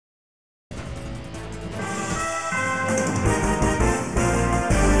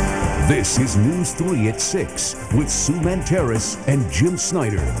This is News 3 at 6 with Sue Manteris and Jim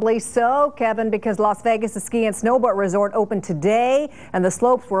Snyder. So, Kevin, because Las Vegas' ski and snowboard resort opened today, and the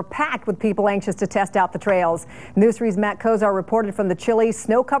slopes were packed with people anxious to test out the trails. News 3's Matt Kozar reported from the chilly,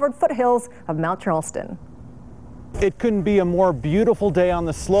 snow-covered foothills of Mount Charleston. It couldn't be a more beautiful day on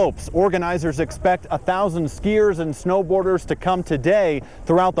the slopes. Organizers expect 1,000 skiers and snowboarders to come today.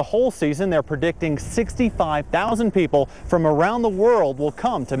 Throughout the whole season, they're predicting 65,000 people from around the world will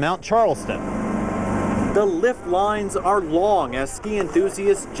come to Mount Charleston. The lift lines are long as ski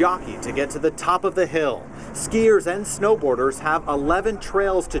enthusiasts jockey to get to the top of the hill. Skiers and snowboarders have 11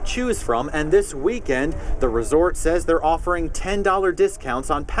 trails to choose from, and this weekend, the resort says they're offering $10 discounts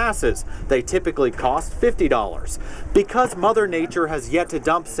on passes. They typically cost $50. Because Mother Nature has yet to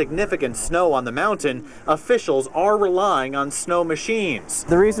dump significant snow on the mountain, officials are relying on snow machines.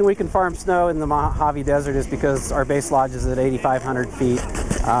 The reason we can farm snow in the Mojave Desert is because our base lodge is at 8,500 feet.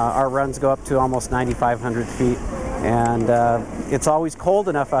 Our runs go up to almost 9,500 feet, and it's always cold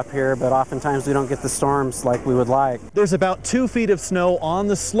enough up here, but oftentimes we don't get the storms like we would like. There's about 2 feet of snow on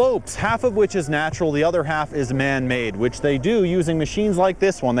the slopes, half of which is natural, the other half is man-made, which they do using machines like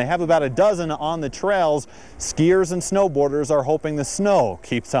this one. They have about a dozen on the trails. Skiers and snowboarders are hoping the snow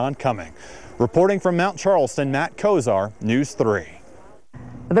keeps on coming. Reporting from Mount Charleston, Matt Kozar, News 3.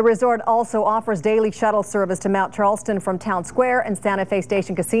 The resort also offers daily shuttle service to Mount Charleston from Town Square and Santa Fe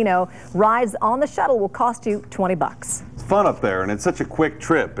Station Casino. Rides on the shuttle will cost you $20. It's fun up there, and it's such a quick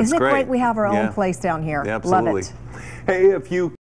trip. It's Isn't it great. We have our own place down here. Yeah, absolutely. Love it. Hey, if you